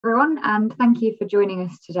Everyone, and thank you for joining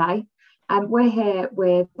us today. We're here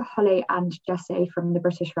with Holly and Jessi from the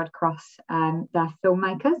British Red Cross. They're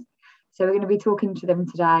filmmakers. So we're going to be talking to them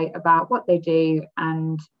today about what they do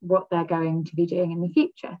and what they're going to be doing in the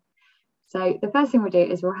future. So the first thing we'll do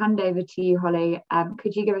is we'll hand over to you, Holly.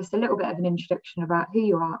 Could you give us a little bit of an introduction about who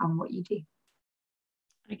you are and what you do?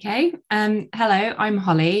 Okay. Hello, I'm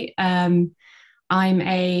Holly. I'm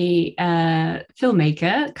a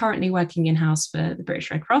filmmaker currently working in-house for the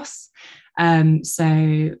British Red Cross. So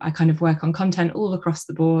I kind of work on content all across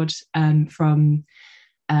the board, from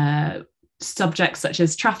subjects such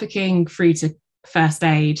as trafficking through to first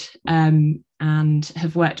aid, and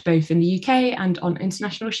have worked both in the UK and on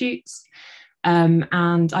international shoots. And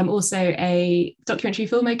I'm also a documentary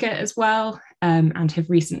filmmaker as well, and have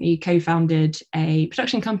recently co-founded a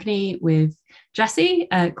production company with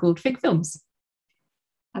Jessi called Fig Films.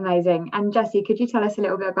 Amazing. And Jessi, could you tell us a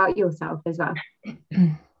little bit about yourself as well?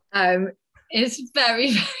 It's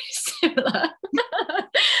very, very similar.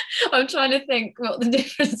 I'm trying to think what the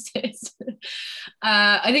difference is.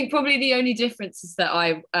 I think probably the only difference is that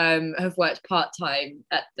I have worked part-time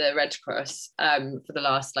at the Red Cross for the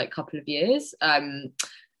last couple of years, and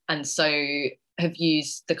so have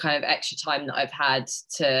used the kind of extra time that I've had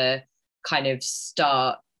to kind of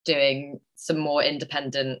start doing some more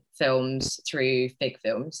independent films through Fig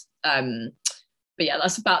Films. But yeah,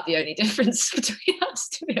 that's about the only difference between us,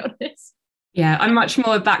 to be honest. Yeah, I'm much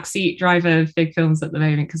more a backseat driver of Fig Films at the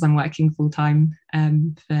moment because I'm working full time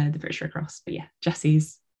for the British Red Cross. But yeah,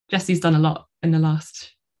 Jessi's done a lot in the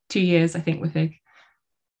last 2 years, I think, with Fig.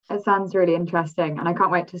 It sounds really interesting, and I can't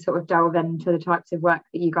wait to sort of delve into the types of work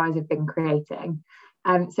that you guys have been creating.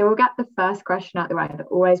 So we'll get the first question out of the way that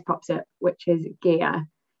always pops up, which is gear.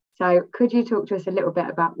 So could you talk to us a little bit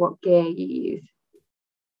about what gear you use?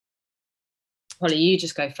 Holly, you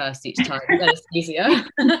just go first each time. Then it's easier.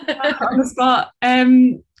 On the spot.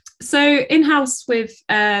 So in-house with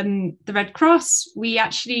the Red Cross, we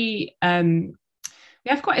actually we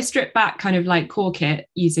have quite a stripped back kind of core kit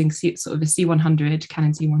using sort of a C100,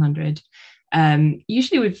 Canon C100,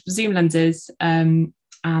 usually with zoom lenses and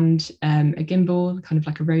a gimbal, kind of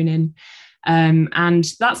like a Ronin. And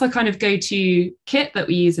that's our kind of go-to kit that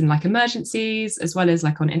we use in emergencies as well as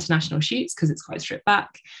on international shoots because it's quite stripped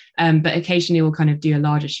back, but occasionally we'll kind of do a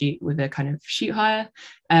larger shoot with a kind of shoot hire.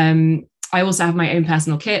 I also have my own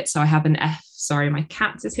personal kit, so I have my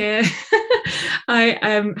cat is here. I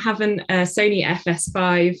have a Sony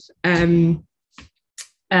FS5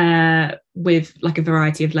 with a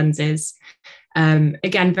variety of lenses,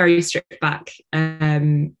 again very stripped back.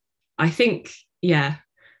 I think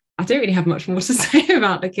I don't really have much more to say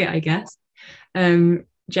about the kit, I guess.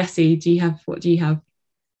 Jessi, what do you have?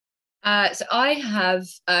 So I have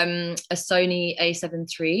a Sony A7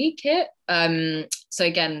 III kit. So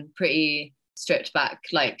again, pretty stripped back,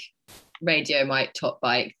 radio mic, top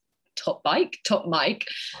mic,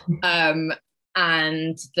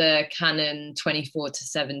 and the Canon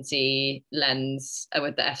 24-70 lens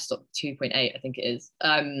with the f-stop 2.8, I think it is.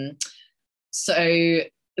 So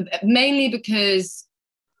mainly because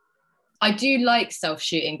I do like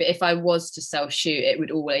self-shooting, but if I was to self-shoot, it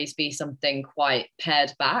would always be something quite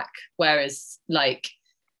pared back. Whereas,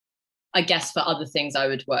 I guess for other things, I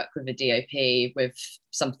would work with a DOP with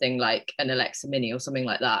something like an Alexa Mini or something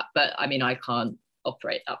like that. But I mean, I can't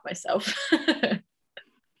operate that myself. It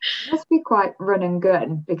must be quite run and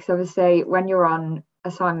gun because obviously when you're on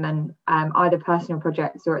assignment, either personal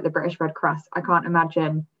projects or at the British Red Cross, I can't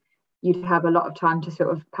imagine you'd have a lot of time to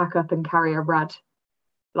sort of pack up and carry a rad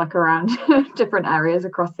around different areas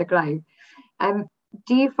across the globe.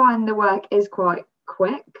 Do you find the work is quite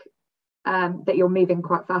quick, that you're moving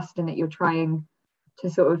quite fast and that you're trying to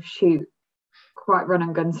sort of shoot quite run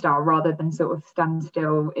and gun style rather than sort of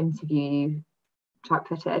standstill interview type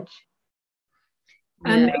footage?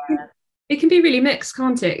 It can be really mixed,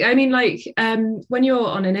 can't it? I mean, when you're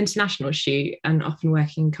on an international shoot and often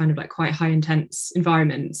working kind of quite high intense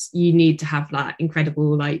environments, you need to have that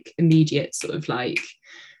incredible immediate sort of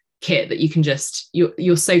kit that you can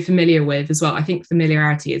you're so familiar with as well. I think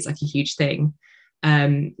familiarity is a huge thing,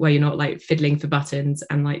 where you're not fiddling for buttons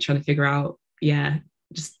and trying to figure out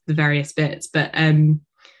just the various bits. But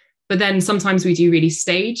then sometimes we do really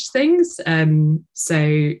staged things,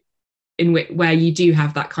 so where you do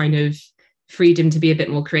have that kind of freedom to be a bit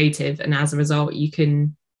more creative, and as a result you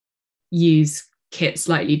can use kit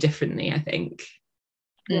slightly differently, I think.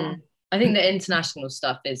 Yeah, I think the international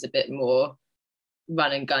stuff is a bit more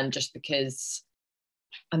run and gun just because,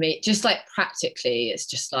 I mean, just practically it's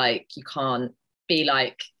just you can't be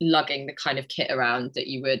lugging the kind of kit around that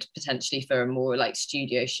you would potentially for a more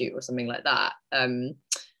studio shoot or something like that.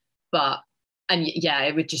 And yeah,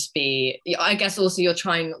 it would just be, I guess also you're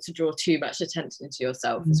trying not to draw too much attention to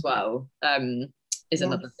yourself as well, is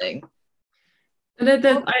another thing. And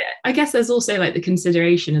I guess there's also like the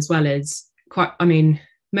consideration as well as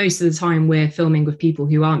most of the time we're filming with people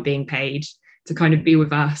who aren't being paid to kind of be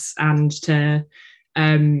with us, and to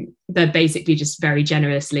they're basically just very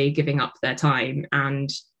generously giving up their time. And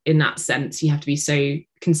in that sense, you have to be so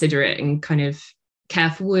considerate and kind of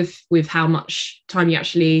careful with how much time you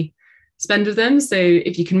actually spend with them. So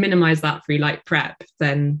if you can minimize that through like prep,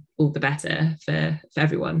 then all the better for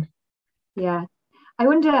everyone. Yeah, I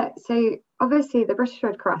wonder, so obviously the British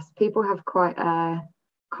Red Cross, people have quite a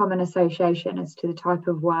common association as to the type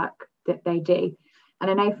of work that they do. And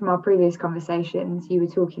I know from our previous conversations, you were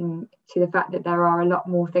talking to the fact that there are a lot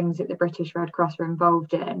more things that the British Red Cross are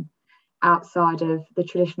involved in outside of the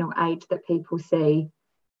traditional aid that people see,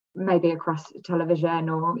 maybe across television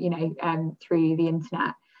or, through the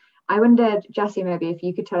internet. I wondered, Jessi, maybe if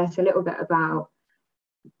you could tell us a little bit about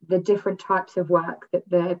the different types of work that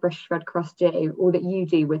the British Red Cross do, or that you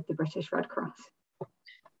do with the British Red Cross.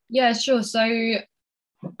 Yeah, sure. So it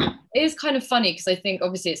is kind of funny because I think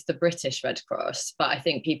obviously it's the British Red Cross, but I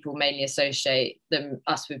think people mainly associate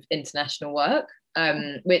us with international work,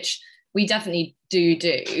 which we definitely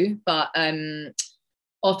do. But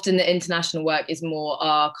often the international work is more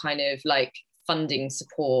our kind of like funding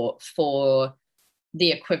support for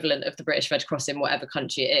the equivalent of the British Red Cross in whatever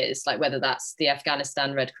country it is, like whether that's the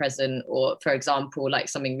Afghanistan Red Crescent, or for example, like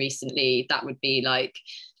something recently that would be like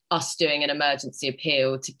us doing an emergency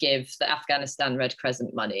appeal to give the Afghanistan Red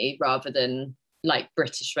Crescent money rather than like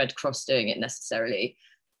British Red Cross doing it necessarily.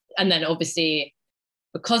 And then obviously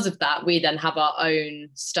because of that, we then have our own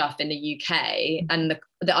stuff in the UK. And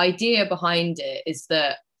the idea behind it is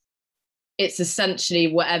that it's essentially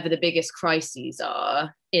whatever the biggest crises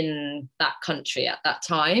are in that country at that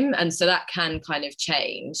time. And so that can kind of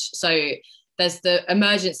change. So there's the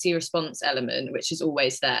emergency response element, which is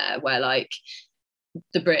always there, where like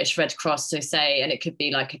the British Red Cross, so say, and it could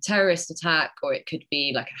be like a terrorist attack, or it could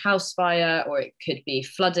be like a house fire, or it could be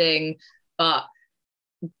flooding, but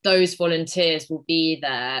those volunteers will be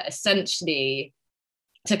there essentially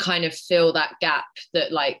to kind of fill that gap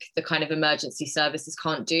that like the kind of emergency services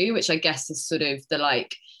can't do, which I guess is sort of the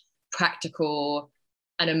like practical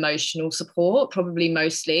and emotional support, probably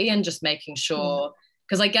mostly, and just making sure,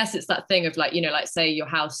 because I guess it's that thing of like, like say you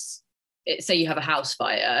have a house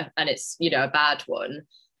fire and it's, a bad one,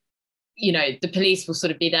 the police will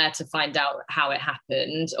sort of be there to find out how it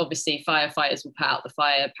happened. Obviously firefighters will put out the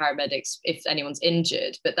fire, paramedics if anyone's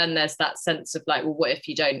injured, but then there's that sense of like, well, what if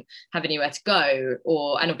you don't have anywhere to go,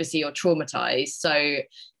 and obviously you're traumatized. So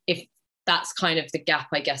if that's kind of the gap,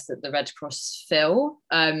 I guess, that the Red Cross fill.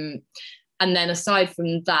 And then aside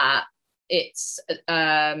from that, it's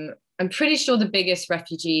I'm pretty sure the biggest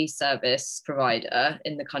refugee service provider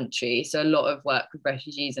in the country, so a lot of work with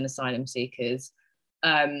refugees and asylum seekers,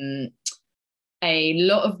 a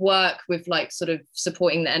lot of work with like sort of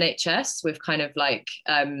supporting the NHS with kind of like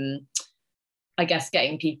I guess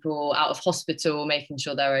getting people out of hospital, making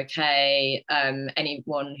sure they're okay,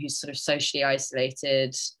 anyone who's sort of socially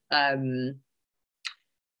isolated.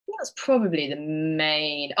 That's probably the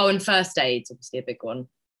main. Oh, and first aid's obviously a big one.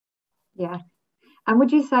 Yeah. And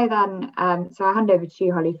would you say then, so I hand over to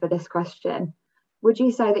you, Holly, for this question. Would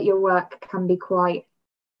you say that your work can be quite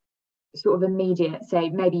sort of immediate? Say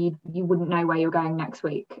maybe you wouldn't know where you're going next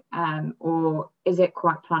week, or is it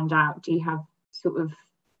quite planned out? Do you have sort of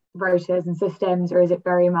rotas and systems, or is it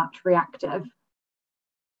very much reactive?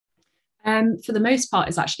 For the most part,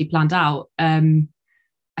 it's actually planned out.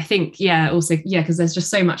 I think, because there's just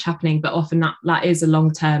so much happening, but often that is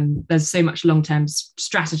there's so much long-term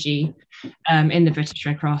strategy in the British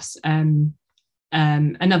Red Cross.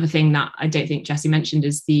 Another thing that I don't think Jessi mentioned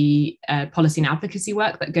is the policy and advocacy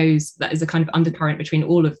work that is a kind of undercurrent between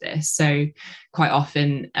all of this. So quite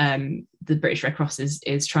often the British Red Cross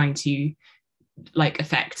is trying to like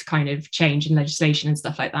affect kind of change in legislation and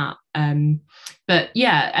stuff like that.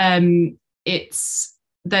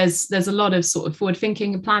 There's a lot of sort of forward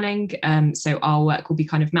thinking and planning. So our work will be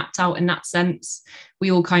kind of mapped out in that sense.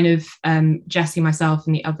 We all kind of, Jessi, myself,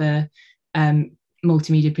 and the other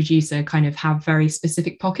multimedia producer kind of have very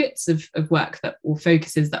specific pockets of work or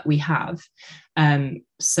focuses that we have.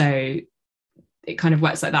 So it kind of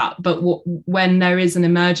works like that. But when there is an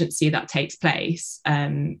emergency that takes place,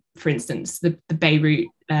 for instance, the Beirut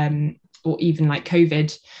or even like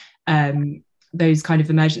COVID, those kind of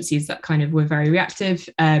emergencies that kind of were very reactive,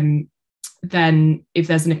 then if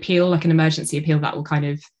there's an appeal, like an emergency appeal that will kind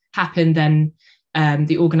of happen, then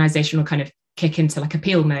the organisation will kind of kick into like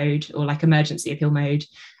appeal mode or like emergency appeal mode.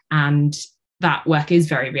 and that work is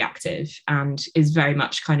very reactive and is very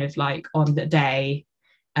much kind of like on the day,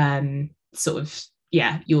 sort of,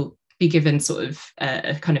 yeah, you'll be given sort of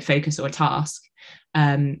a kind of focus or a task.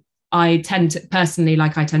 I tend to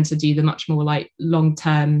do the much more like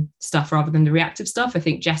long-term stuff rather than the reactive stuff. I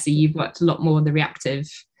think, Jessi, you've worked a lot more on the reactive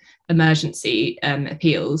emergency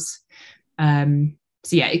appeals.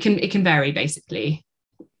 So yeah, it can vary basically.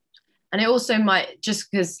 And it also might,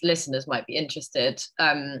 just because listeners might be interested,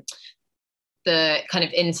 the kind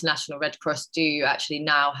of International Red Cross do actually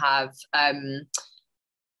now have,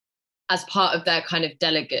 as part of their kind of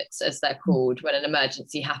delegates, as they're called, when an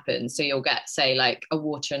emergency happens. So you'll get, say, like a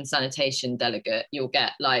water and sanitation delegate, you'll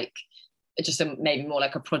get like just maybe more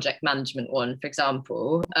like a project management one, for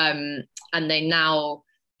example. And they now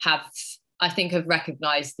have, I think, have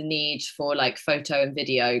recognised the need for like photo and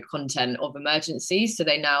video content of emergencies. So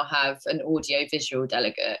they now have an audio visual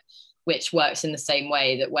delegate, which works in the same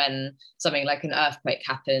way that when something like an earthquake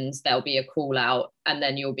happens, there'll be a call out, and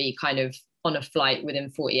then you'll be kind of on a flight within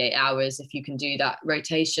 48 hours if you can do that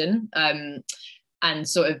rotation. And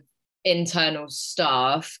sort of internal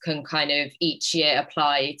staff can kind of each year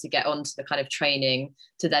apply to get onto the kind of training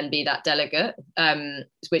to then be that delegate,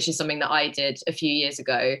 which is something that I did a few years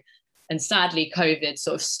ago. And sadly, COVID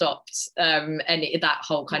sort of stopped that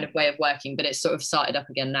whole kind of way of working, but it's sort of started up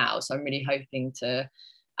again now. So I'm really hoping to,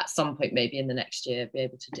 at some point, maybe in the next year, be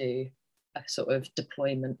able to do a sort of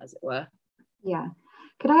deployment, as it were. Yeah.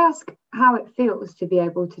 Could I ask how it feels to be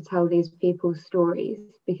able to tell these people's stories?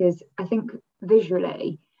 Because I think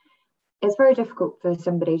visually, it's very difficult for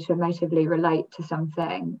somebody to emotively relate to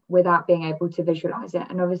something without being able to visualize it.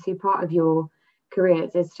 And obviously part of your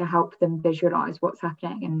careers is to help them visualize what's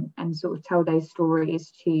happening and sort of tell those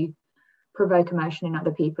stories to provoke emotion in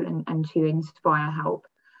other people and to inspire help.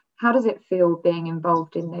 How does it feel being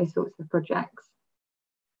involved in those sorts of projects?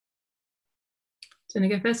 Do you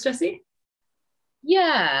want to go first, Jessi?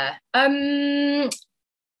 Yeah,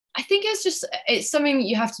 I think it's something that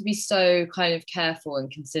you have to be so kind of careful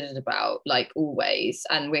and considered about, like always.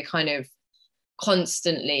 And we're kind of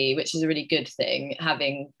constantly, which is a really good thing,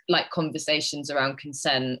 having like conversations around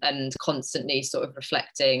consent and constantly sort of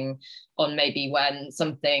reflecting on maybe when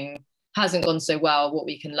something hasn't gone so well, what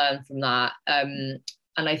we can learn from that. And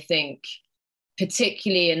I think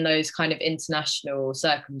particularly in those kind of international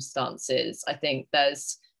circumstances, I think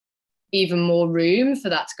there's even more room for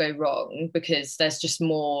that to go wrong, because there's just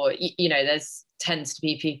more, there's tends to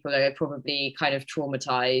be people that are probably kind of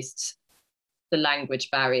traumatized, the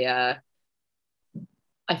language barrier.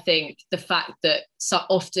 I think the fact that so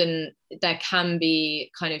often there can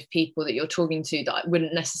be kind of people that you're talking to that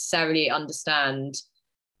wouldn't necessarily understand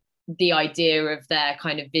the idea of their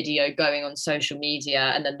kind of video going on social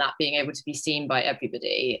media and then that being able to be seen by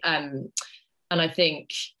everybody. And I think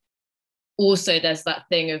also there's that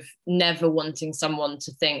thing of never wanting someone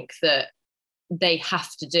to think that they have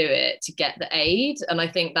to do it to get the aid. And I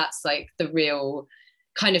think that's like the real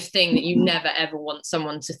kind of thing that you never ever want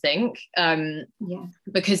someone to think,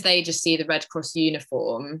 because they just see the Red Cross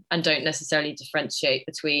uniform and don't necessarily differentiate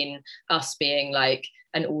between us being like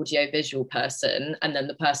an audio visual person and then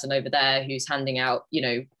the person over there who's handing out,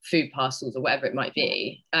 food parcels or whatever it might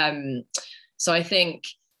be. So I think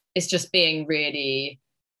it's just being really,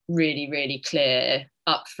 really, really clear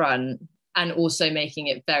up front, and also making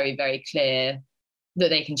it very, very clear that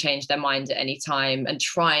they can change their mind at any time, and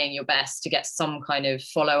trying your best to get some kind of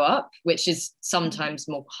follow up, which is sometimes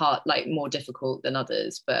more difficult than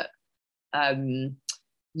others. But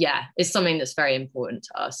it's something that's very important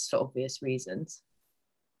to us for obvious reasons.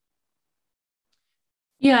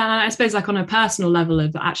 Yeah, I suppose like on a personal level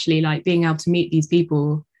of actually like being able to meet these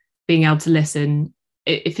people, being able to listen,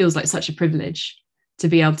 it feels like such a privilege to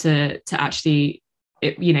be able to actually,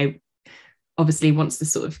 obviously once the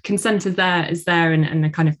sort of consent is there and a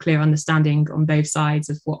kind of clear understanding on both sides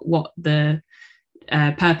of what the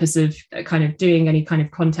purpose of kind of doing any kind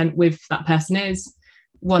of content with that person is.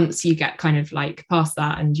 Once you get kind of like past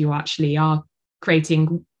that and you actually are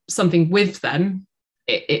creating something with them,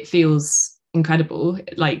 it feels incredible.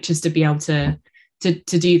 Like just to be able to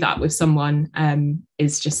do that with someone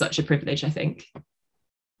is just such a privilege, I think.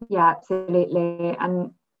 Yeah, absolutely.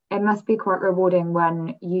 And it must be quite rewarding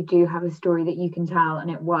when you do have a story that you can tell and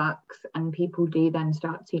it works, and people do then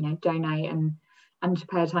start to donate and to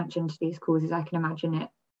pay attention to these causes. I can imagine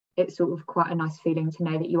it's sort of quite a nice feeling to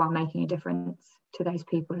know that you are making a difference to those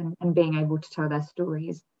people and being able to tell their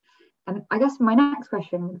stories. And I guess my next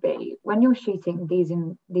question would be, when you're shooting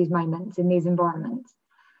these moments in these environments,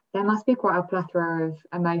 there must be quite a plethora of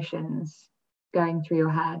emotions going through your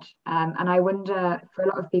head. And I wonder, for a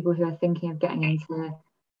lot of people who are thinking of getting into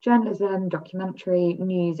journalism, documentary,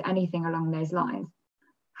 news, anything along those lines.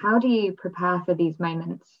 How do you prepare for these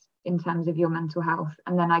moments in terms of your mental health?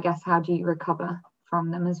 And then I guess, how do you recover from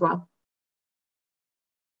them as well?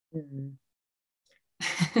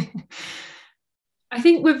 I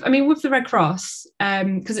think with the Red Cross,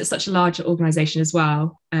 because it's such a large organisation as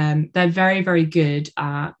well, they're very, very good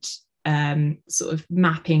at sort of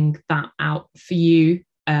mapping that out for you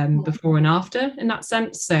before and after in that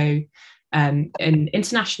sense. So in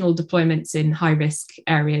international deployments in high risk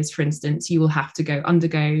areas, for instance, you will have to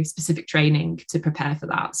undergo specific training to prepare for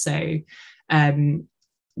that. So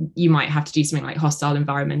you might have to do something like hostile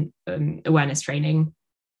environment awareness training.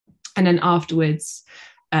 And then afterwards,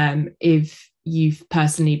 if you've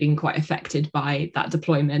personally been quite affected by that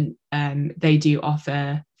deployment, they do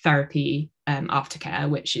offer therapy aftercare,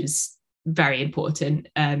 which is very important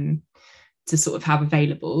to sort of have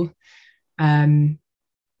available.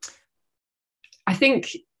 I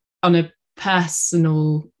think on a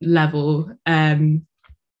personal level, I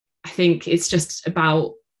think it's just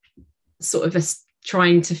about sort of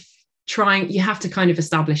trying, you have to kind of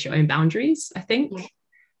establish your own boundaries, I think.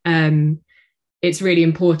 It's really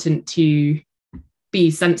important to be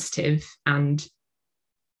sensitive and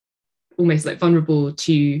almost like vulnerable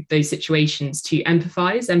to those situations, to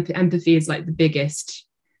empathize. Empathy is like the biggest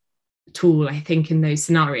tool, I think, in those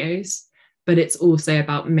scenarios. But it's also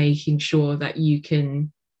about making sure that you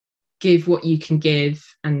can give what you can give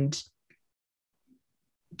and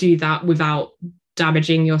do that without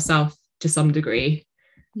damaging yourself to some degree.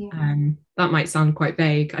 That might sound quite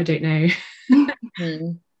vague, I don't know.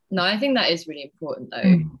 No, I think that is really important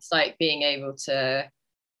though. It's like being able to,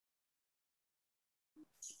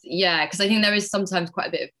 because I think there is sometimes quite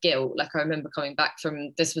a bit of guilt. Like I remember coming back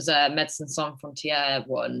from, this was a Médecins Sans Frontières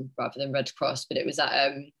one rather than Red Cross, but it was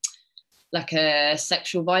at like a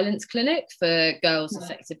sexual violence clinic for girls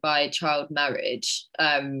affected by child marriage.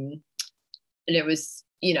 And it was,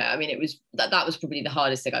 it was, that was probably the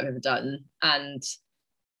hardest thing I've ever done. And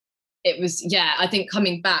it was, I think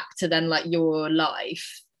coming back to then like your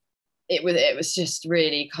life, it was just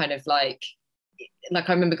really kind of like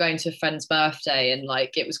I remember going to a friend's birthday and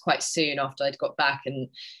like it was quite soon after I'd got back, and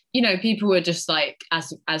people were just like,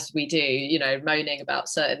 as we do, moaning about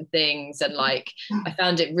certain things, and like I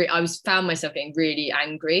found myself getting really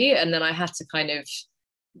angry, and then I had to kind of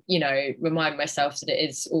remind myself that it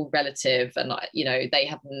is all relative, and like they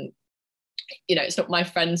haven't, it's not my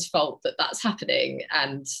friend's fault that that's happening.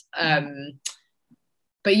 And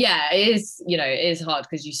but it is, it is hard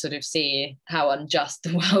because you sort of see how unjust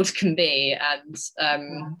the world can be, and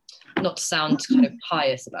not to sound kind of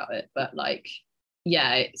pious about it, but like,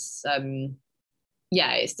 it's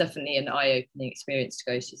definitely an eye-opening experience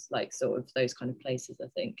to go to like sort of those kind of places, I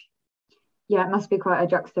think. It must be quite a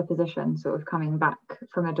juxtaposition, sort of coming back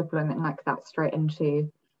from a deployment like that straight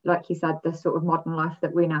into, like you said, the sort of modern life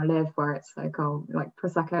that we now live, where it's like, like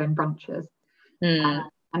Prosecco and brunches.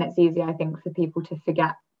 And it's easy, I think, for people to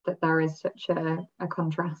forget that there is such a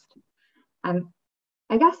contrast. I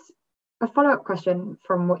guess a follow-up question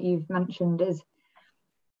from what you've mentioned is,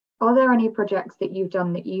 are there any projects that you've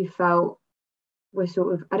done that you felt were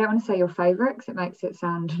sort of, I don't want to say your favourite because it makes it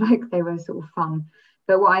sound like they were sort of fun,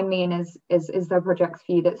 but what I mean is there projects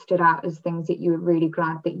for you that stood out as things that you were really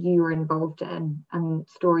glad that you were involved in, and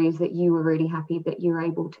stories that you were really happy that you were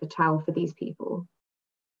able to tell for these people?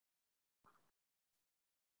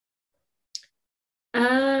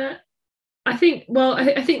 I think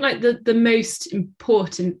like the most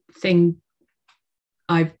important thing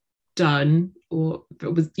I've done, or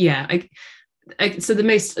was so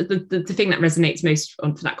the thing that resonates most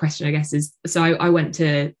for that question, I guess, is, so I went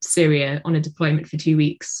to Syria on a deployment for 2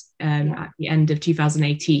 weeks at the end of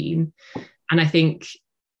 2018, and I think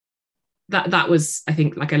that was, I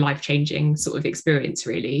think, like a life-changing sort of experience,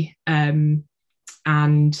 really. And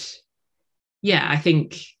I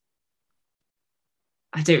think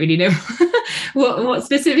I don't really know what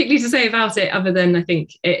specifically to say about it, other than I think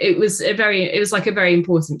it was like a very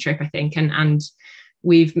important trip, I think, and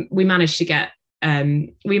we managed to get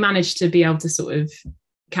we managed to be able to sort of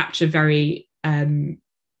capture very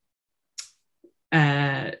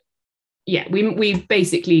we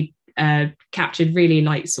basically captured really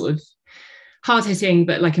like sort of hard-hitting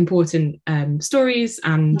but like important stories,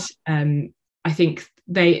 and I think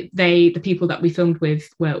the people that we filmed with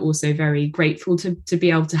were also very grateful to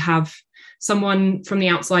be able to have someone from the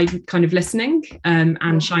outside kind of listening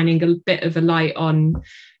and shining a bit of a light on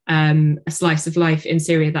a slice of life in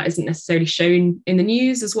Syria that isn't necessarily shown in the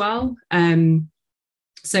news as well.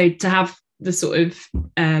 So to have the sort of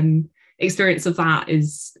experience of that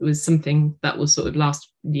was something that will sort of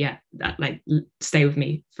last that like stay with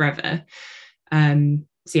me forever.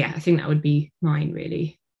 So yeah, I think that would be mine,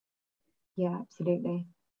 really. Yeah, absolutely.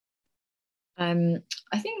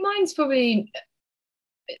 I think mine's probably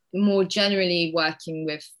more generally working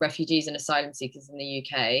with refugees and asylum seekers in the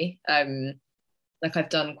UK. Like I've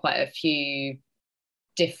done quite a few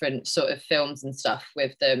different sort of films and stuff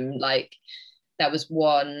with them. Like there was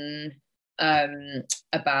one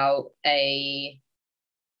about a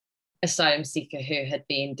asylum seeker who had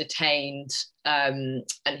been detained, and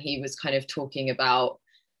he was kind of talking about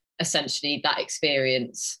essentially that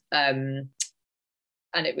experience, and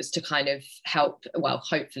it was to kind of help, well,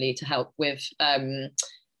 hopefully to help with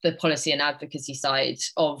the policy and advocacy side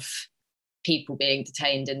of people being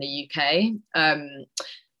detained in the UK,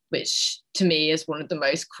 which to me is one of the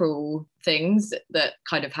most cruel things that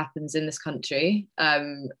kind of happens in this country.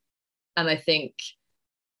 And I think,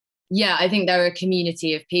 I think there are a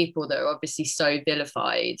community of people that are obviously so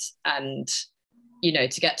vilified, and, you know,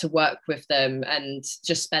 to get to work with them and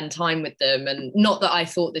just spend time with them. And not that I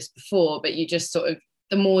thought this before, but you just sort of,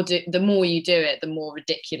 the more you do it, the more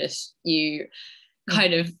ridiculous you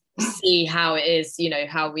kind of see how it is, you know,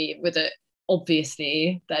 how we, with it,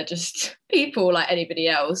 obviously they're just people like anybody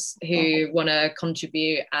else who want to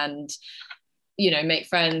contribute and, you know, make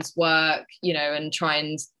friends, work, you know, and try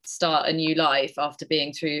and start a new life after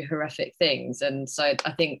being through horrific things. And so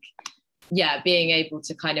I think, being able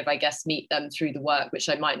to kind of, I guess, meet them through the work, which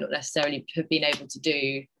I might not necessarily have been able to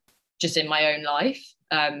do just in my own life.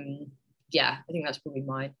 I think that's probably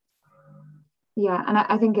mine. Yeah, and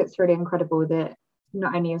I think it's really incredible that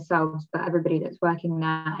not only yourselves, but everybody that's working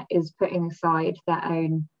there is putting aside their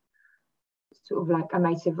own sort of like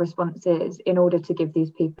emotive responses in order to give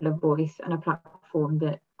these people a voice and a platform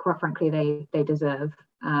that, quite frankly, they deserve.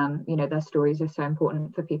 You know, their stories are so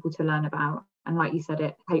important for people to learn about. And like you said,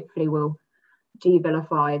 it hopefully will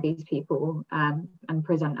de-vilify these people and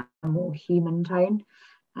present a more human tone.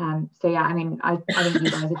 So yeah, I mean, I think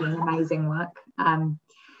you guys are doing amazing work.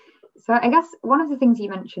 So I guess one of the things you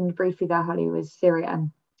mentioned briefly there, Holly, was Syria.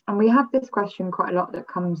 And we have this question quite a lot that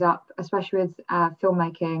comes up, especially with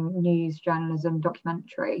filmmaking, news, journalism,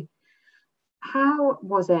 documentary. How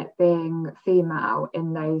was it being female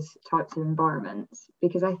in those types of environments?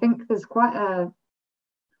 Because I think there's quite a,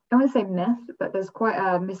 I don't want to say myth, but there's quite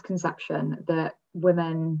a misconception that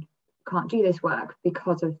women can't do this work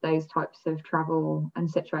because of those types of travel and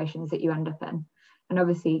situations that you end up in. And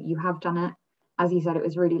obviously you have done it. As you said, it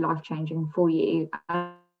was really life-changing for you.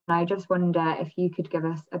 And I just wonder if you could give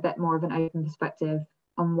us a bit more of an open perspective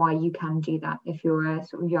on why you can do that if you're a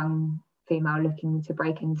sort of young female looking to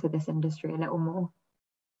break into this industry a little more.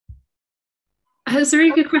 That's a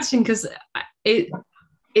really good question, because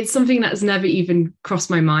it's something that has never even crossed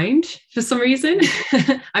my mind for some reason.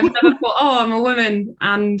 I've never thought, I'm a woman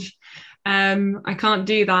and I can't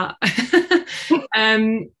do that.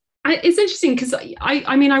 It's interesting because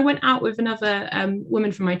I mean, I went out with another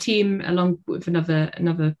woman from my team along with another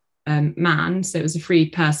man. So it was a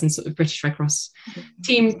 3-person sort of British Red Cross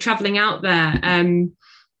team traveling out there. And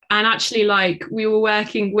actually, like, we were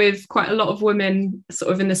working with quite a lot of women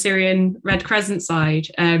sort of in the Syrian Red Crescent side.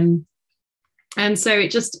 And so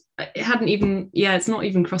it hadn't even, it's not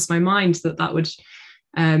even crossed my mind that would,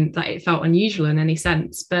 that it felt unusual in any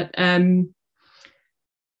sense. But I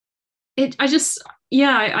guess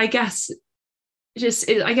at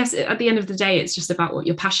the end of the day, it's just about what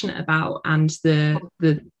you're passionate about and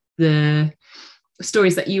the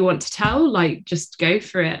stories that you want to tell. Like, just go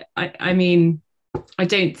for it. I mean, I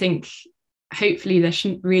don't think, hopefully there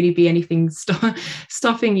shouldn't really be anything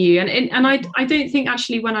stopping you. And I don't think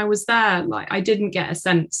actually when I was there, like, I didn't get a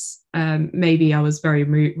sense, maybe I was very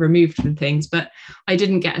removed from things, but I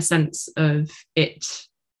didn't get a sense of it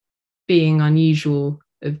being unusual,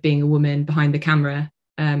 of being a woman behind the camera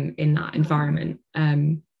in that environment.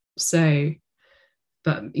 So,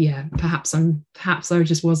 but yeah, perhaps I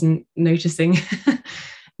just wasn't noticing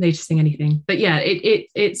anything. But yeah,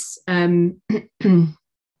 it's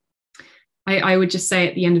I would just say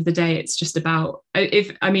at the end of the day, it's just about, if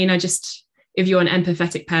you're an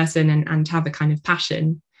empathetic person and have a kind of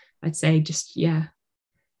passion, I'd say just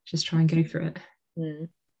try and go for it.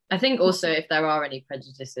 I think also, if there are any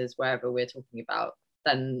prejudices wherever we're talking about,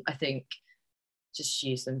 then I think just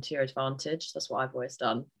use them to your advantage. That's what I've always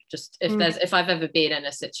done. Just if I've ever been in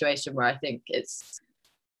a situation where I think it's,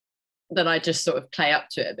 then I just sort of play up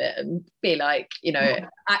to it a bit and be like, you know,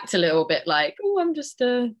 act a little bit like, I'm just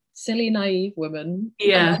a silly, naive woman.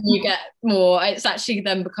 Yeah. And you get more, it's actually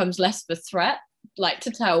then becomes less of a threat, like,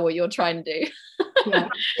 to tell what you're trying to do. Yeah,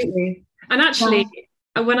 absolutely. And actually,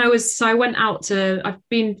 I went out to, I've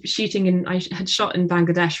been shooting I had shot in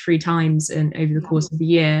Bangladesh 3 times over the course of the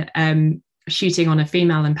year, shooting on a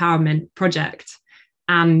female empowerment project.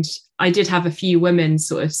 And I did have a few women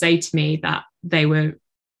sort of say to me that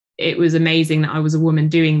it was amazing that I was a woman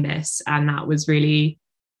doing this. And that was really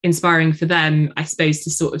inspiring for them, I suppose, to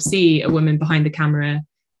sort of see a woman behind the camera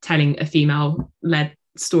telling a female-led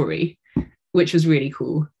story, which was really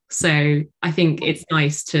cool. So I think it's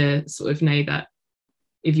nice to sort of know that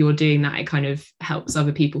if you're doing that, it kind of helps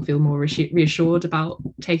other people feel more reassured about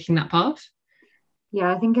taking that path.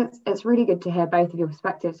 Yeah, I think it's really good to hear both of your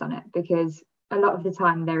perspectives on it, because a lot of the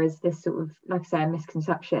time there is this sort of, like I say, a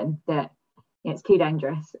misconception that it's too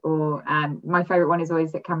dangerous, or my favourite one is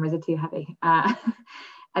always that cameras are too heavy.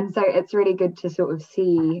 And so it's really good to sort of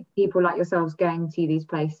see people like yourselves going to these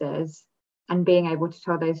places and being able to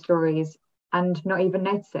tell those stories and not even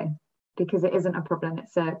noticing, because it isn't a problem.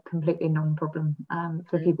 It's a completely non-problem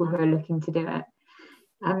for people who are looking to do it.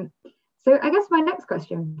 So I guess my next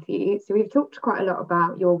question for you, so we've talked quite a lot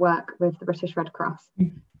about your work with the British Red Cross.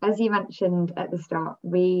 As you mentioned at the start,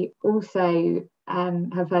 we also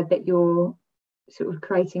have heard that you're sort of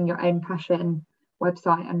creating your own passion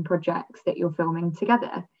website and projects that you're filming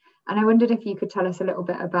together. And I wondered if you could tell us a little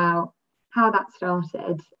bit about how that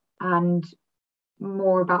started and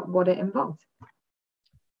more about what it involved.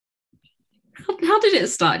 How did it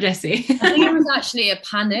start, Jessi? I think it was actually a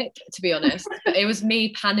panic, to be honest. But it was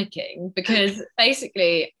me panicking because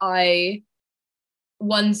basically I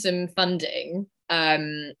won some funding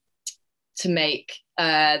to make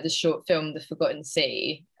the short film The Forgotten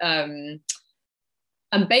Sea.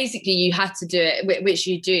 And basically you had to do it, which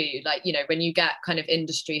you do, like, you know, when you get kind of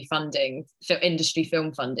industry funding, industry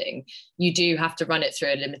film funding, you do have to run it through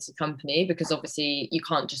a limited company, because obviously you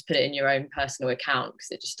can't just put it in your own personal account,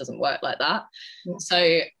 because it just doesn't work like that. Yeah.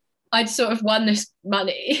 So I'd sort of won this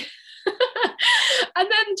money and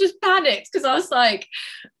then just panicked, because I was like,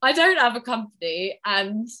 I don't have a company,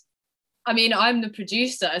 and I mean, I'm the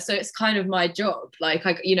producer, so it's kind of my job. Like,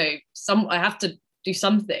 I have to do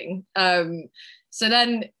something. So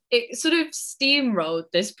then it sort of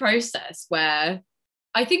steamrolled this process where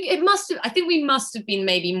I think we must have been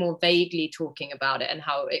maybe more vaguely talking about it and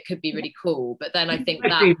how it could be really cool. But then I think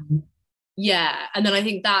that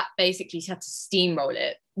basically had to steamroll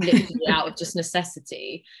it literally out of just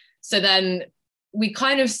necessity. So then we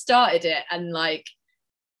kind of started it, and like,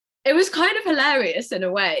 it was kind of hilarious in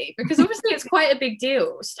a way, because obviously it's quite a big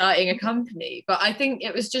deal starting a company. But I think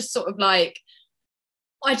it was just sort of like,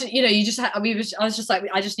 I was just like,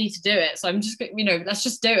 I just need to do it. So I'm just, let's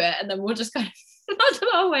just do it. And then we'll just kind of muddle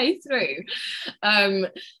our way through.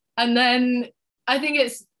 And then I think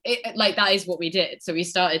like, that is what we did. So we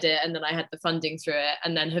started it, and then I had the funding through it,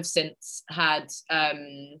 and then have since had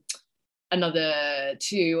another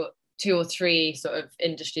two or three sort of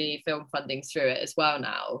industry film funding through it as well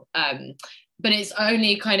now. But it's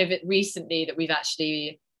only kind of recently that we've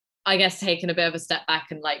actually, I guess, taken a bit of a step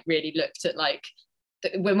back and like really looked at like,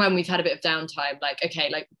 when we've had a bit of downtime, like, okay,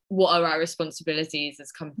 like, what are our responsibilities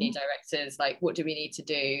as company directors? Like, what do we need to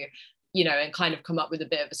do? And kind of come up with a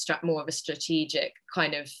bit of more of a strategic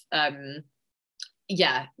kind of, plan.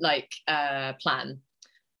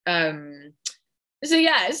 So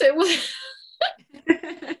it was.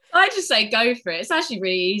 I just say go for it. It's actually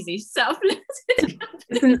really easy to set up a limited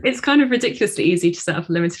company. It's kind of ridiculously easy to set up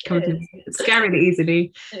a limited company. It's scarily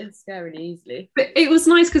easily. It's scarily easily. But it was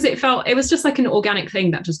nice because it was just like an organic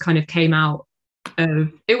thing that just kind of came out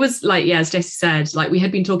of, it was like, yeah, as Jessi said, like, we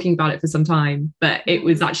had been talking about it for some time, but it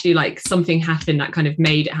was actually like something happened that kind of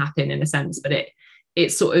made it happen in a sense. But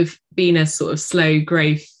it's sort of been a sort of slow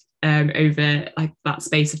growth over like that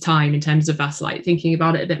space of time, in terms of us like thinking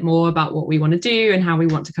about it a bit more about what we want to do and how we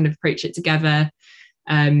want to kind of approach it together,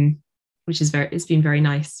 which is it's been very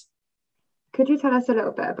nice. Could you tell us a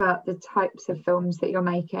little bit about the types of films that you're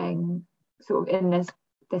making sort of in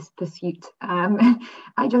this pursuit?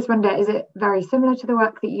 I just wonder, is it very similar to the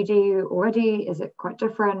work that you do already? Is it quite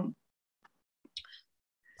different?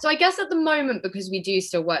 So I guess at the moment, because we do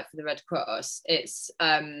still work for the Red Cross, it's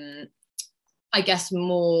I guess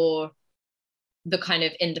more the kind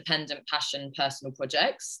of independent passion personal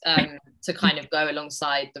projects to kind of go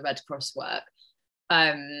alongside the Red Cross work.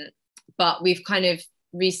 But we've kind of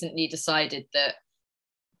recently decided that,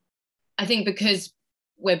 I think because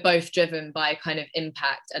we're both driven by kind of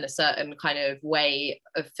impact and a certain kind of way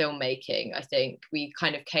of filmmaking, I think we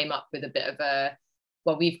kind of came up with a bit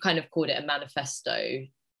of we've kind of called it a manifesto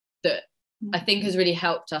that I think has really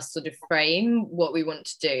helped us sort of frame what we want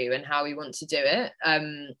to do and how we want to do it.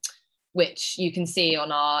 which you can see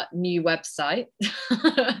on our new website.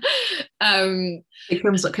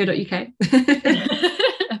 Bigfilms.co.uk.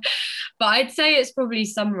 But I'd say it's probably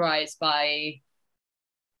summarized by,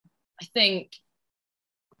 I think,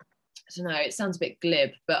 I don't know, it sounds a bit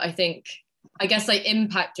glib, but I guess like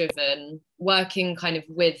impact driven, working kind of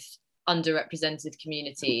with underrepresented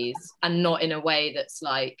communities, and not in a way that's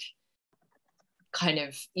like kind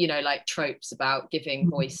of, you know, like tropes about giving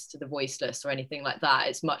voice to the voiceless or anything like that.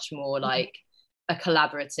 It's much more like a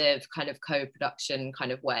collaborative kind of co-production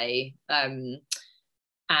kind of way, and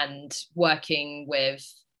working with,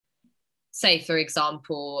 say, for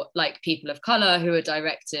example, like people of color who are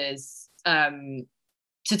directors,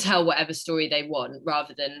 to tell whatever story they want,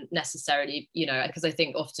 rather than necessarily, you know, because I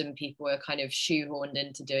think often people are kind of shoehorned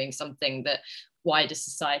into doing something that wider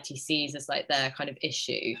society sees as like their kind of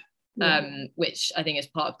issue, which I think is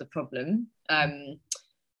part of the problem.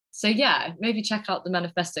 So yeah, maybe check out the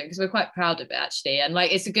manifesto, because we're quite proud of it actually, and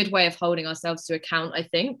like it's a good way of holding ourselves to account, I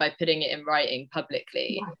think, by putting it in writing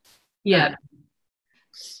publicly.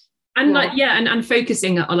 And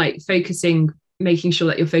focusing, making sure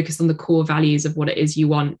that you're focused on the core values of what it is you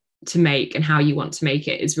want to make and how you want to make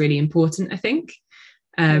it is really important, I think.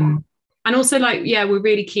 And also like, we're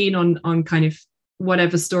really keen on kind of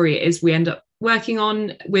whatever story it is we end up working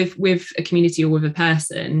on with a community or with a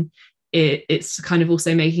person. It's kind of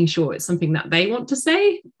also making sure it's something that they want to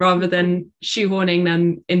say, rather than shoehorning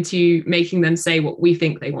them into making them say what we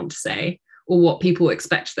think they want to say or what people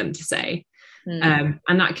expect them to say. And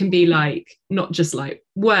that can be like not just like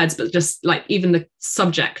words, but just like even the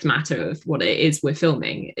subject matter of what it is we're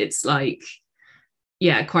filming. It's like,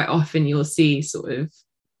 quite often you'll see sort of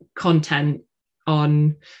content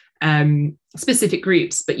on specific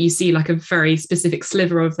groups, but you see like a very specific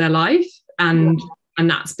sliver of their life, and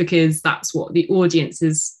that's because that's what the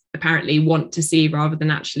audiences apparently want to see, rather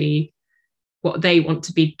than actually what they want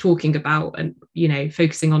to be talking about and, you know,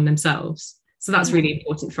 focusing on themselves. So that's really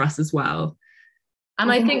important for us as well.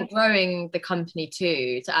 And I think growing the company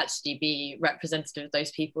too, to actually be representative of those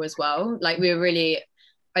people as well. Like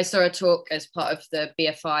I saw a talk as part of the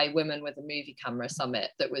BFI Women with a Movie Camera Summit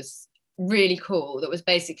that was really cool. That was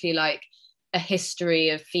basically like a history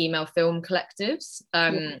of female film collectives.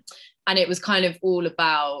 And it was kind of all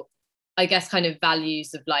about, I guess, kind of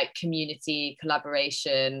values of like community,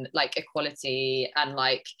 collaboration, like equality, and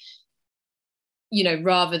like, you know,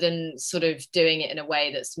 rather than sort of doing it in a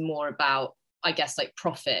way that's more about, I guess, like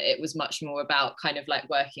profit, it was much more about kind of like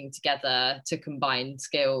working together to combine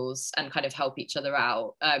skills and kind of help each other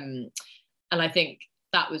out. And I think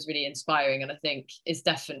that was really inspiring, and I think is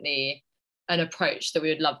definitely an approach that we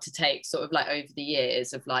would love to take sort of like over the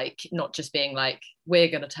years, of like not just being like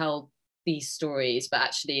we're going to tell these stories, but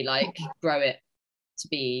actually like grow it to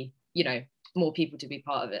be, you know, more people to be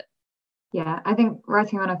part of it. I think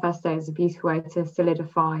writing a manifesto is a beautiful way to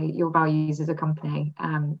solidify your values as a company,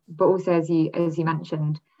 but also as you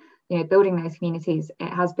mentioned, you know, building those communities, it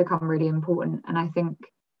has become really important. And I think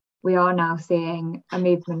we are now seeing a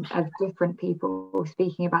movement of different people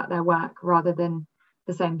speaking about their work rather than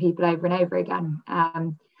the same people over and over again.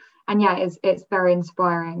 It's very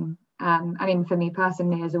inspiring. I mean, for me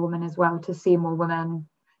personally, as a woman as well, to see more women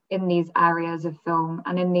in these areas of film,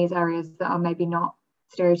 and in these areas that are maybe not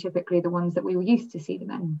stereotypically the ones that we were used to see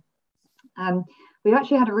them in. We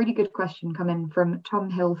actually had a really good question come in from Tom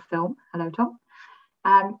Hill Film. Hello, Tom.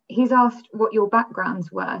 He's asked what your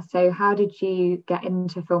backgrounds were. So how did you get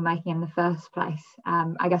into filmmaking in the first place?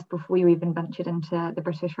 I guess before you even ventured into the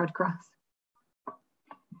British Red Cross.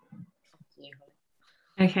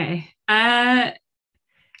 Okay.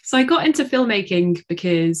 So I got into filmmaking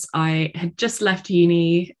because I had just left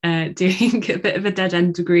uni, doing a bit of a dead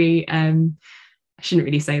end degree. I shouldn't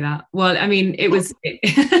really say that. Well, I mean, it was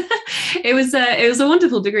a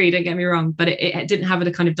wonderful degree, don't get me wrong, but it didn't have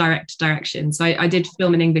a kind of direct direction. So I did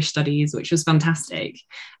film and English studies, which was fantastic.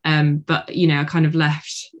 But, you know, I kind of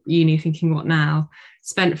left uni thinking, what now?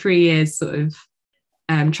 Spent 3 years sort of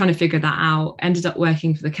trying to figure that out. Ended up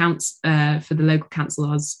working for the local council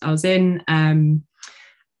I was in,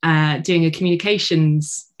 doing a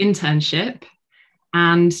communications internship,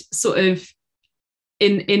 and sort of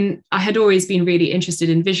I had always been really interested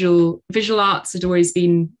in visual arts. I'd always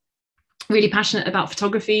been really passionate about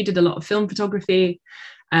photography, did a lot of film photography.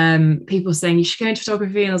 People saying you should go into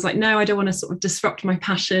photography, and I was like, no, I don't want to sort of disrupt my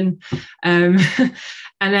passion. And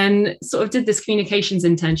then sort of did this communications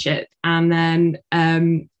internship, and then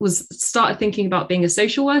started thinking about being a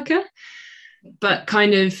social worker, but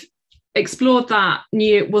kind of explored that,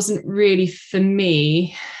 knew it wasn't really for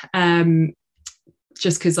me.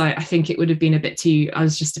 just because I think it would have been I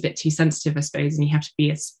was just a bit too sensitive, I suppose, and you have to be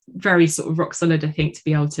a very sort of rock solid, I think, to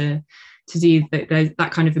be able to do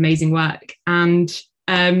that kind of amazing work. And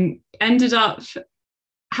ended up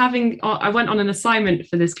I went on an assignment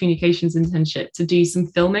for this communications internship to do some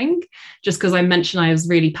filming, just because I mentioned I was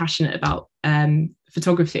really passionate about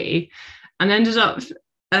photography, and ended up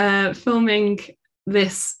filming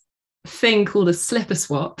this thing called a slipper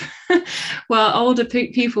swap, where older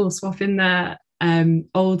people swap in their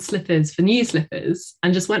old slippers for new slippers,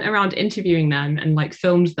 and just went around interviewing them and like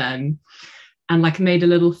filmed them, and like made a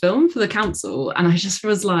little film for the council. And I just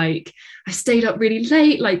was like, I stayed up really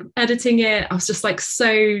late, like editing it. I was just like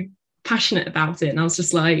so passionate about it. And I was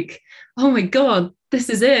just like, oh my God, this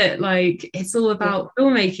is it. Like, it's all about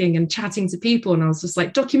filmmaking and chatting to people. And I was just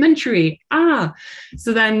like, documentary.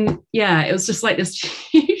 So then, yeah, it was just like this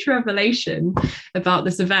huge revelation about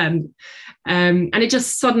this event. And it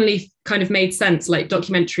just suddenly kind of made sense. Like,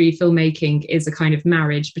 documentary filmmaking is a kind of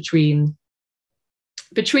marriage between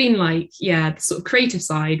like, yeah, the sort of creative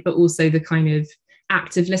side, but also the kind of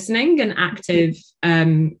active listening and active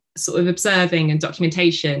sort of observing and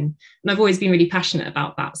documentation. And I've always been really passionate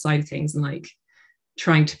about that side of things, and like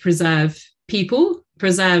trying to preserve people,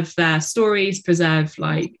 preserve their stories, preserve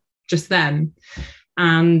like just them.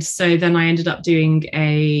 And so then I ended up doing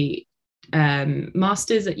a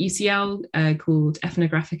master's at UCL called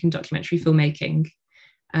Ethnographic and Documentary Filmmaking,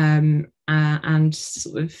 and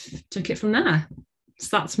sort of took it from there.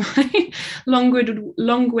 So that's my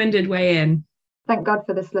long-winded way in. Thank God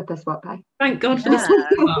for the slipper swap, hey? Thank God for the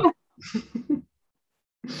slipper swap.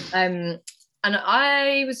 And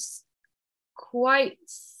I was quite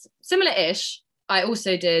similar-ish. I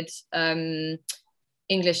also did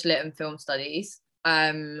English Lit and Film Studies,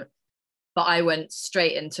 but I went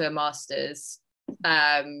straight into a master's,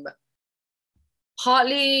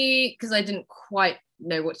 partly because I didn't quite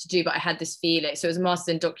know what to do, but I had this feeling. So it was a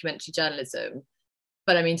master's in documentary journalism.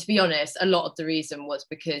 But I mean, to be honest, a lot of the reason was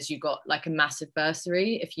because you got like a massive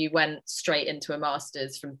bursary if you went straight into a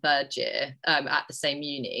master's from third year at the same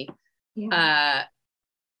uni. Yeah.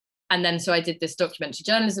 And then so I did this documentary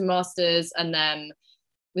journalism master's, and then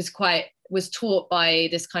was taught by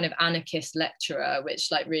this kind of anarchist lecturer, which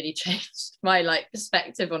like really changed my like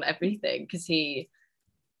perspective on everything, because he,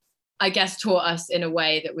 I guess, taught us in a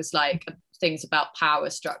way that was like things about power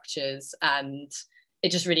structures, and it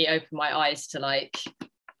just really opened my eyes to like,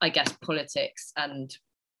 I guess, politics and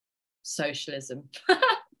socialism,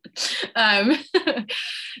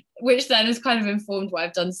 which then has kind of informed what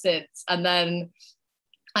I've done since. And then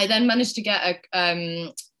I then managed to get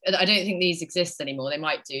I don't think these exist anymore, they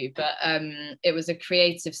might do, but it was a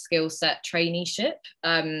creative skill set traineeship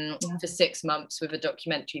for 6 months with a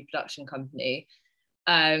documentary production company.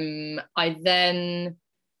 I then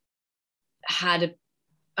had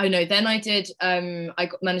managed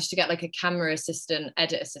to get like a camera assistant,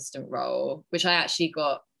 edit assistant role, which I actually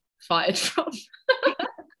got fired from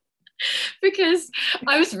because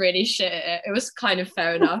I was really shit at it. It was kind of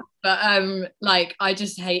fair enough, but like I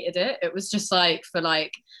just hated it. It was just like for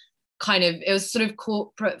like kind of, it was sort of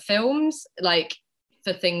corporate films, like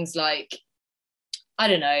for things like, I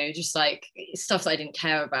don't know, just like stuff that I didn't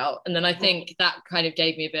care about. And then I think that kind of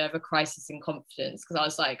gave me a bit of a crisis in confidence, because I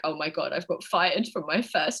was like, oh my God, I've got fired from my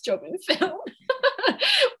first job in film.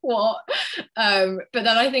 What? But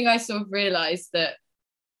then I think I sort of realized that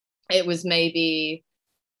it was maybe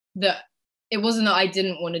that it wasn't that I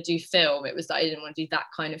didn't want to do film, it was that I didn't want to do that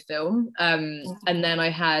kind of film. And then I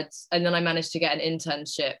managed to get an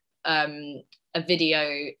internship, a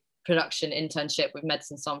video production internship with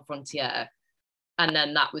Médecins Sans Frontières. And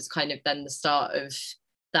then that was kind of then the start of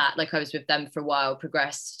that. Like I was with them for a while,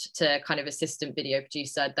 progressed to kind of assistant video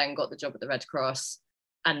producer, then got the job at the Red Cross,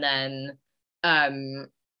 and then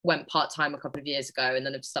went part-time a couple of years ago, and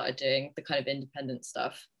then I've started doing the kind of independent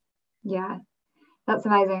stuff. Yeah, that's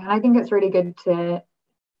amazing. And I think it's really good to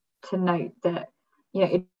note that, you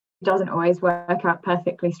know, it doesn't always work out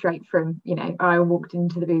perfectly straight from, you know, I walked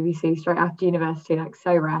into the BBC straight after university, like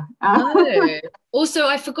so rare. No. Also,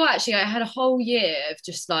 I forgot actually, I had a whole year of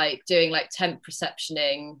just like doing like temp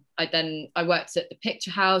receptioning. I worked at the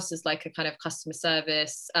Picture House as like a kind of customer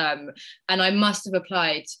service, and I must have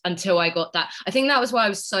applied until I got that. I think that was why I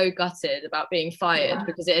was so gutted about being fired,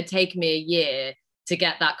 because it had taken me a year to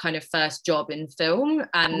get that kind of first job in film,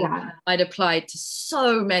 and I'd applied to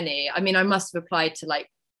so many. I mean, I must have applied to like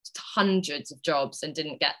hundreds of jobs and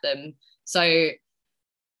didn't get them. So,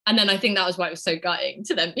 and then I think that was why it was so gutting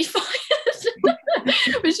to then be fired,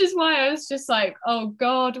 which is why I was just like, oh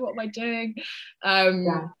God, what am I doing?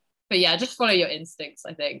 But yeah, just follow your instincts,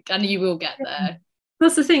 I think, and you will get there.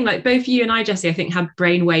 that's the thing, like both you and I, Jessie, I think had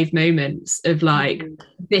brainwave moments of like,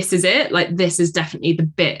 this is it, like this is definitely the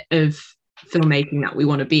bit of filmmaking that we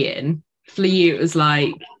want to be in. For you, it was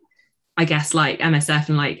like, I guess like MSF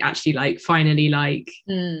and like actually like finally like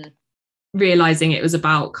realizing it was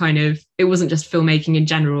about kind of, it wasn't just filmmaking in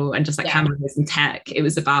general and just like cameras and tech. It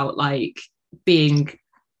was about like being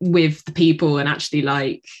with the people and actually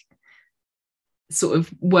like sort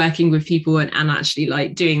of working with people and actually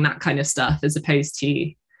like doing that kind of stuff as opposed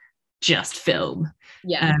to just film.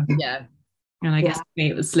 And I guess for me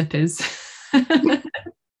it was slippers.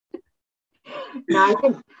 No,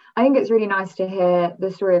 I think it's really nice to hear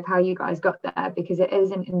the story of how you guys got there, because it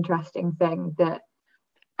is an interesting thing that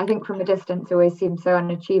I think from a distance always seems so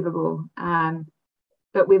unachievable.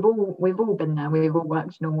 But we've all been there. We've all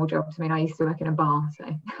worked normal jobs. I mean, I used to work in a bar,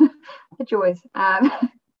 so the joys.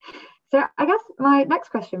 So I guess my next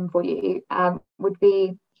question for you would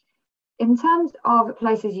be, in terms of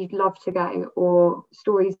places you'd love to go or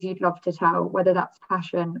stories you'd love to tell, whether that's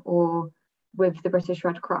passion or with the British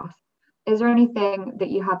Red Cross, is there anything that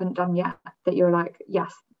you haven't done yet that you're like,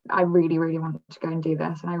 yes, I really, really want to go and do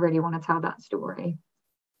this and I really want to tell that story?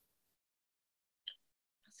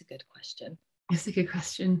 That's a good question. It's a good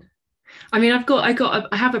question. I mean, I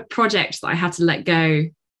have a project that I had to let go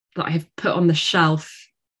that I have put on the shelf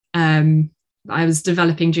that I was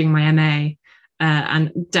developing during my MA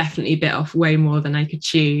and definitely bit off way more than I could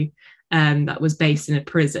chew. That was based in a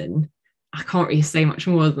prison. I can't really say much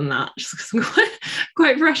more than that, just because I'm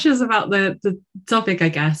quite precious about the topic, I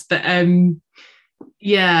guess. But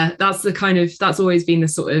that's always been the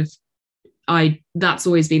sort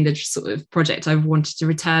of project I've wanted to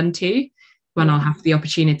return to when I'll have the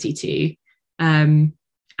opportunity to.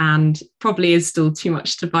 And probably is still too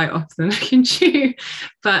much to bite off than I can chew.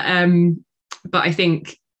 But I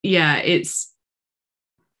think,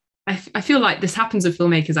 I feel like this happens with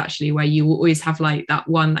filmmakers actually, where you will always have like that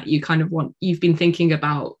one that you kind of you've been thinking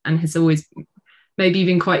about and has always maybe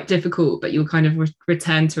been quite difficult, but you'll kind of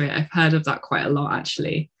return to it. I've heard of that quite a lot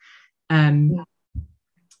actually. But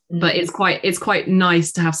it's quite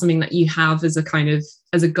nice to have something that you have as a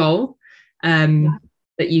goal,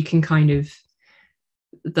 that you can kind of,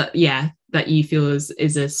 that you feel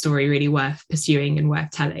is a story really worth pursuing and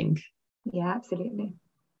worth telling. Yeah, absolutely.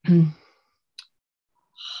 I don't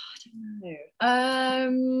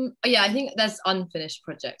know. I think there's unfinished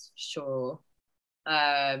projects for sure.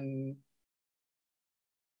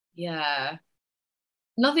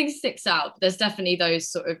 Nothing sticks out, but there's definitely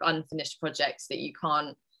those sort of unfinished projects that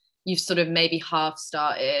you've sort of maybe half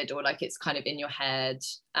started, or like it's kind of in your head,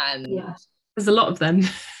 and there's a lot of them.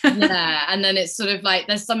 And then it's sort of like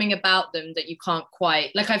there's something about them that you can't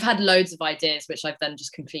quite, like I've had loads of ideas which I've then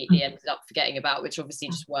just completely ended up forgetting about, which obviously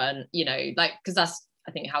just weren't, like, because that's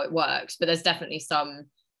I think how it works, but there's definitely some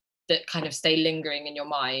that kind of stay lingering in your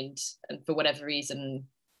mind, and for whatever reason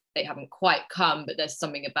they haven't quite come, but there's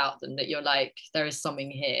something about them that you're like, there is something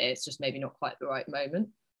here, it's just maybe not quite the right moment.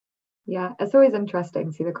 Yeah, it's always interesting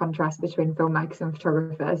to see the contrast between filmmakers and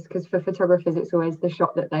photographers, because for photographers it's always the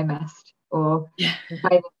shot that they missed, or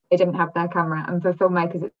maybe they didn't have their camera, and for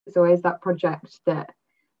filmmakers it's always that project that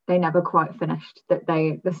they never quite finished, that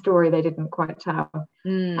the story they didn't quite tell.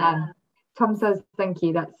 Tom says thank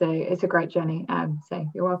you, it's a great journey, so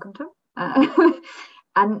you're welcome, Tom.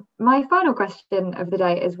 And my final question of the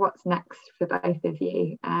day is, what's next for both of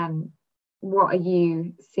you? What are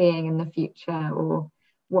you seeing in the future, or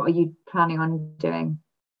what are you planning on doing?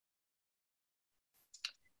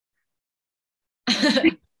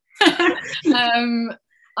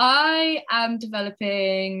 I am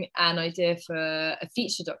developing an idea for a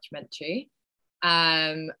feature documentary,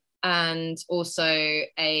 and also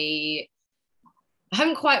I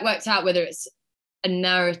haven't quite worked out whether it's a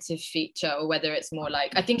narrative feature or whether it's more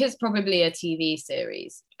like, I think it's probably a TV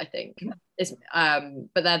series, I think. It's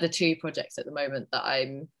but they're the two projects at the moment that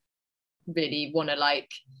I'm really want to like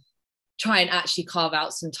try and actually carve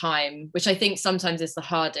out some time, which I think sometimes is the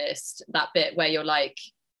hardest, that bit where you're like,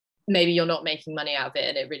 maybe you're not making money out of it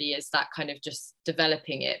and it really is that kind of just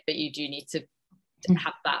developing it, but you do need to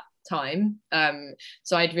have that time.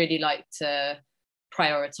 So I'd really like to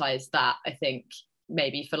prioritize that, I think,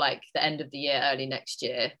 maybe for like the end of the year, early next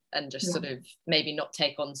year, and just sort of maybe not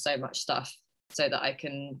take on so much stuff so that I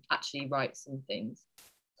can actually write some things.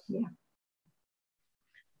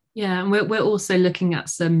 And we're also looking at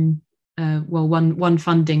some one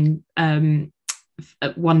funding,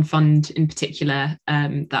 one fund in particular,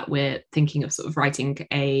 that we're thinking of sort of writing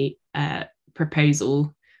a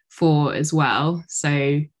proposal for as well.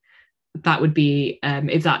 So that would be,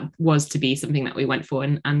 if that was to be something that we went for,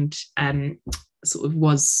 and sort of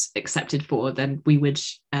was accepted for, then we would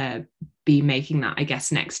be making that, I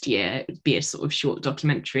guess, next year. It would be a sort of short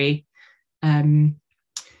documentary.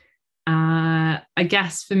 I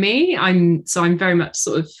guess for me, I'm very much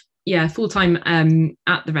sort of full-time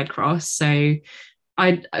at the Red Cross. So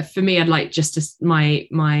for me, I'd like just to,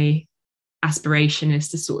 my aspiration is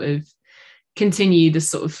to sort of continue the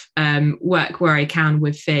sort of work where I can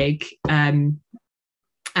with FIG, and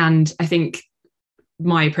I think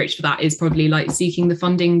my approach for that is probably like seeking the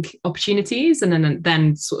funding opportunities, and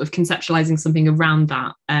then sort of conceptualizing something around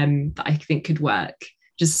that that I think could work.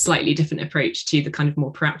 Just a slightly different approach to the kind of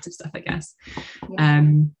more proactive stuff, I guess. Yeah.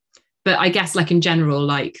 But I guess, like, in general,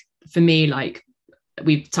 like for me, like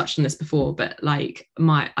we've touched on this before, but like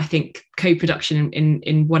I think co-production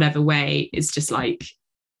in whatever way is just like,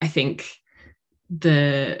 I think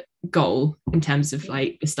the goal in terms of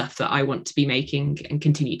like the stuff that I want to be making and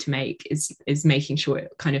continue to make is making sure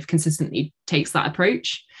it kind of consistently takes that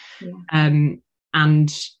approach. Yeah.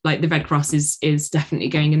 And like the Red Cross is definitely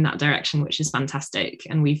going in that direction, which is fantastic.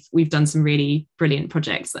 And we've done some really brilliant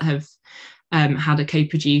projects that have had a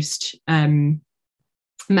co-produced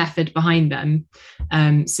method behind them.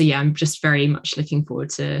 So yeah, I'm just very much looking forward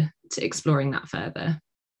to exploring that further.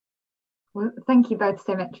 Well, thank you both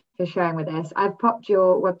so much for sharing with us. I've popped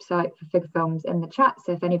your website for Fig Films in the chat,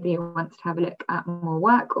 so if anybody wants to have a look at more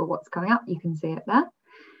work or what's coming up, you can see it there.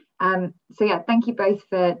 So yeah, thank you both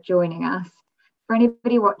for joining us. For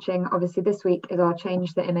anybody watching, obviously this week is our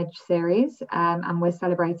Change the Image series, and we're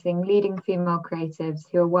celebrating leading female creatives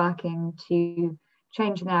who are working to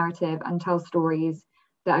change the narrative and tell stories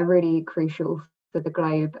that are really crucial for the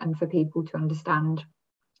globe and for people to understand.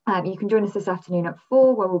 You can join us this afternoon at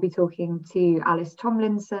 4, where we'll be talking to Alice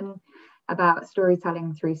Tomlinson about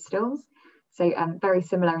storytelling through stills. So very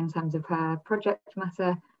similar in terms of her project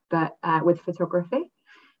matter, but with photography.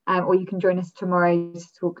 Or you can join us tomorrow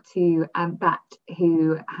to talk to Bat,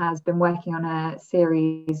 who has been working on a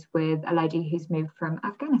series with a lady who's moved from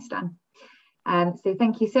Afghanistan. So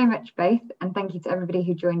thank you so much both, and thank you to everybody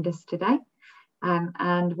who joined us today.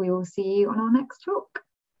 And we will see you on our next talk.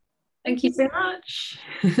 Thank you so much.